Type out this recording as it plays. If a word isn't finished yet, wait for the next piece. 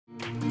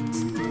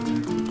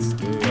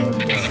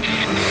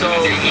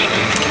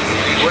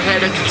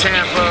headed to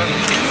Tampa.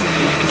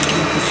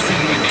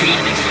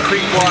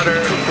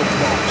 Creekwater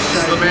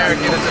Still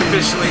American is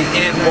officially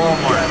in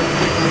Walmart.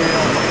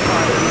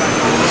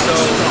 So,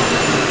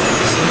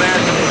 Still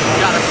American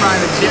got a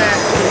private jet.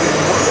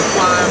 We're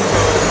flying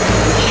from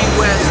Key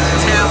West to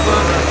Tampa.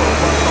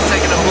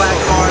 Taking a black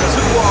car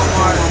to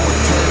Walmart.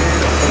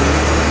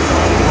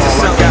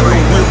 I got no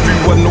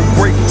worry with no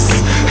brakes,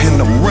 and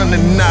I'm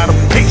running out of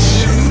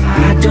patience.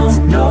 I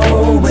don't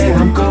know where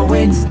I'm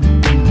going.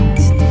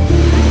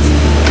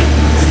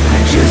 I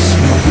just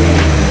know where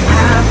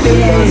I've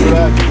been.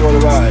 I've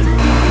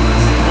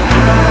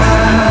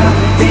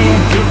been.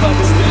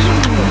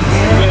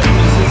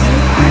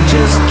 I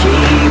just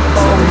keep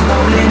on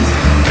rolling.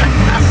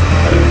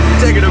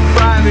 Taking a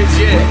private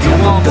jet to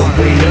Walmart. The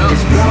wind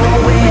is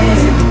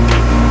blowing.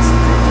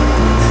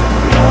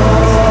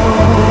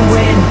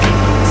 Blowing.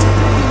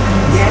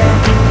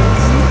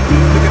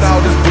 Look at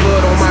all this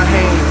blood on my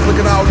hands. Look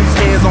at all these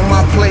hands on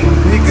my plate.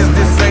 Niggas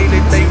that say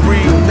that they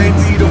real, they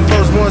be the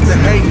first ones to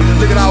hate.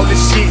 Look at all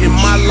this shit in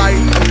my life.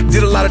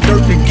 Did a lot of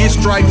dirt to get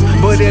stripes,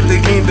 but at the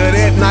end of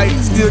that night,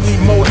 still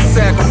need more to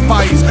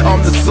sacrifice.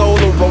 I'm the soul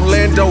of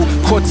Orlando,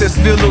 Cortez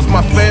Phillips,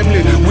 my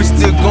family. We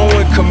still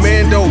going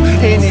commando.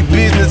 Any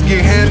business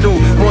get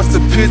handled once the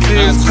picture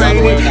is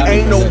painted.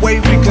 Ain't no way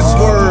we can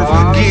swerve.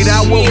 Get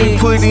out what we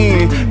put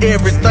in,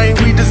 everything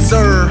we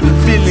deserve.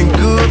 Feeling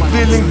good,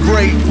 feeling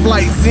great.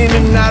 Flights in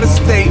and out of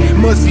state.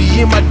 Must be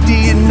in my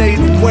DNA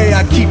the way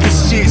I keep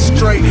this shit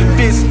straight.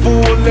 Fist full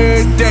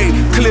every day,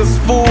 clips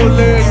full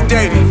every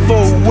day.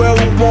 For where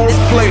we wanna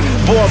play,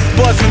 boy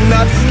bustin'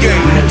 out the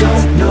gate. I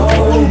don't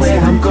know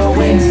where I'm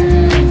going.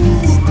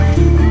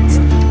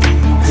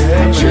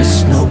 I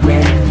just know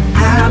where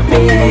I've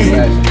been.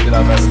 Best shit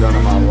I've ever done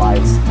in my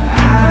life.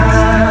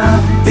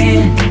 I've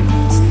been.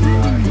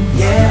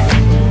 Yeah.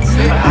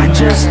 I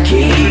just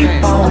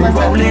keep on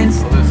rolling.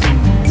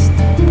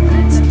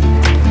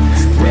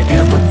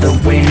 Wherever the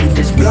wind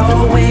is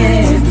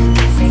blowing,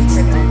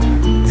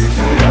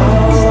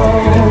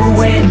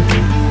 blowing,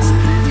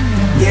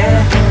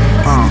 yeah.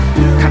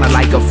 Kinda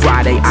like a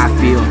Friday, I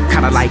feel.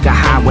 Kinda like a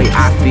highway,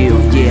 I feel.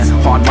 Yeah,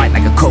 hard white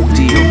like a coke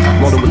deal.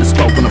 Rolling with a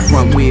spoke on the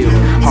front wheel.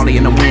 Harley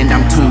in the wind,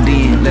 I'm tuned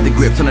in. Leather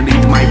grips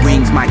underneath my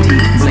rings, my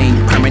teeth bling.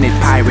 Permanent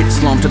pirate,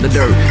 slump to the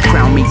dirt.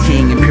 Crown me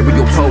king,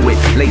 imperial poet.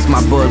 Lace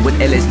my bud with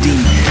LSD.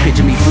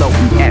 Picture me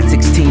floating at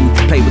 16.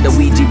 Play with the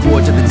Ouija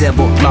board to the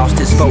devil. Lost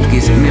his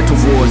focus. Mental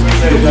wars.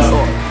 Built me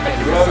up.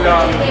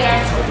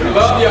 We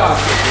love y'all.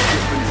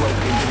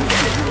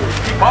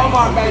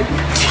 Walmart, baby.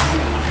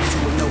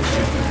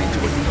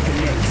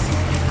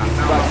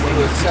 About to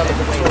do a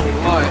celebratory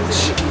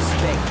lunch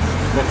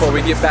before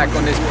we get back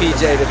on this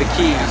PJ to the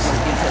Keys.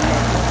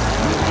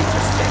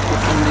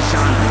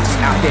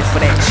 Out there for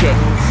that check,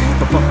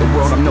 but fuck the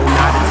world, I'm no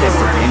lie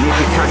detector. And if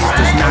your conscience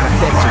does not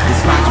affect you,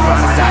 this find your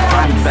products, I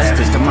find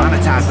investors to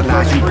monetize the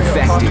lies you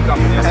perfected.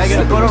 That's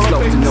a slippery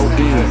slope to no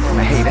end,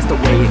 but hey, that's the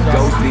way it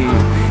goes then.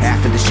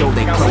 After the show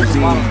they close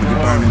in,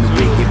 you're burning the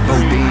wick, get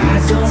both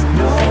ends. I don't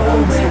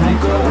know where I'm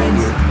going.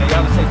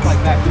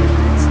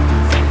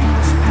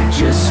 I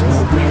just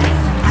know where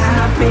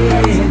I've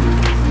been.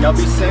 Y'all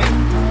be safe.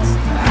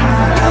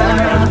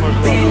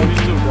 I've been.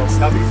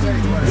 Y'all be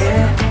safe.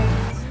 Yeah.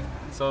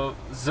 So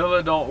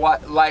Zilla don't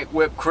like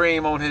whipped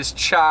cream on his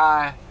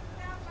chai,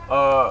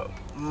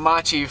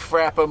 machi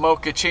frappa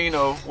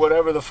mochaccino,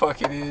 whatever the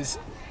fuck it is.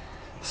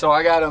 So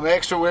I got him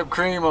extra whipped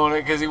cream on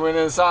it because he went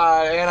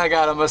inside, and I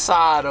got him a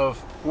side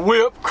of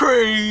whipped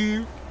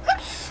cream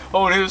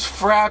on his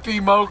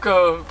frappy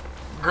mocha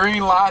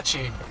green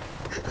latte.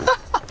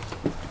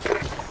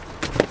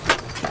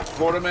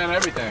 Florida man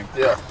everything.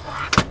 Yeah.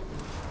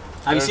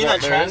 Have you seen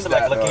that trend,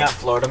 like looking at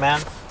Florida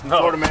man? No.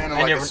 Florida man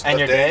and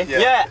your day?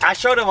 Yeah, I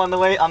showed him on the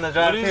way on the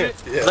drive here.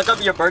 Yeah. Look up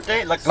your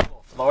birthday. Look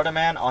Florida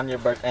man on your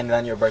birthday and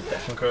then your birthday.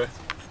 Okay.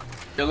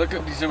 Yeah, look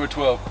up December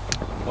 12th.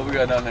 What we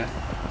got down there?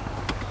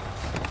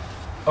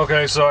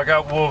 Okay, so I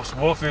got Wolf's.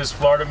 Wolf is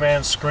Florida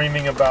man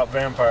screaming about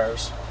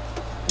vampires.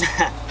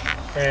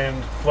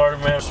 And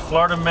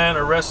Florida man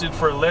arrested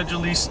for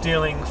allegedly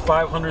stealing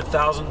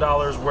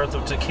 $500,000 worth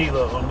of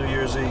tequila on New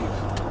Year's Eve.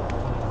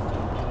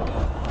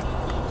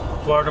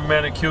 Florida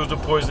man accused of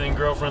poisoning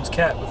girlfriend's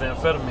cat with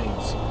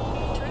amphetamines.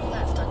 Turn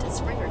left onto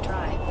Springer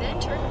Drive, then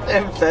turn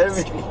right.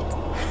 Amphetamines.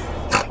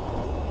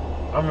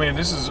 I mean,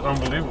 this is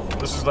unbelievable.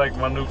 This is like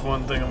my new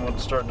fun thing I'm going to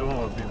start doing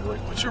with people. Like,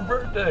 what's your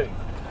birthday?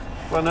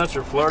 Well, that's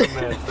your Florida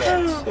man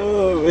facts.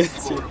 Oh,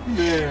 it's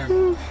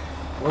Man.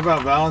 What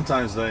about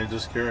Valentine's Day?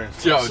 Just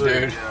curious. Yo,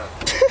 dude.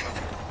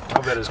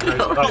 I bet it's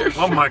crazy.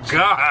 Oh my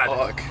God.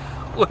 Fuck.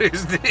 What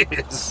is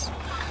this?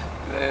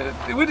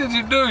 What did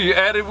you do? You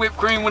added whipped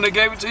cream when they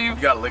gave it to you? You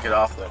gotta lick it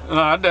off though.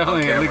 No, I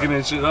definitely ain't licking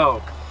that shit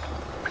off.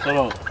 Hold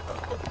on.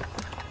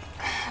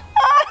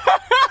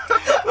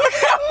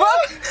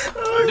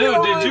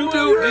 Dude,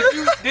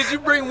 did you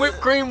bring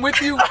whipped cream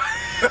with you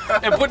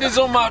and put this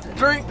on my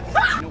drink?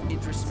 No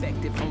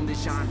introspective on the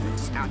genre,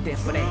 just out there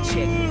for that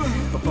check.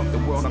 But fuck the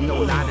world, I'm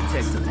no lie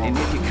detector. And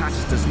if your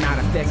conscience does not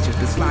affect you,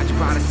 then slide your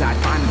product side,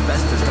 find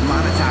investors to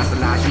monetize the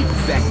lies you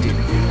perfected.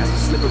 That's a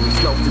slippery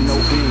slope to no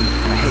end.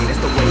 But hey,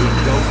 that's the way it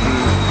goes in.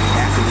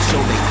 After the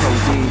show they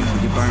close in, when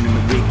you're burning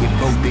the wicked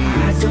both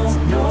ends. I don't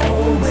know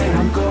where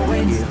I'm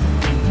going.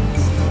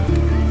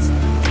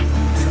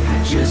 I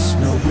just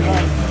know where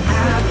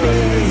I've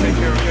been. Take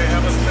care, okay?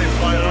 Have a safe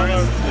flight.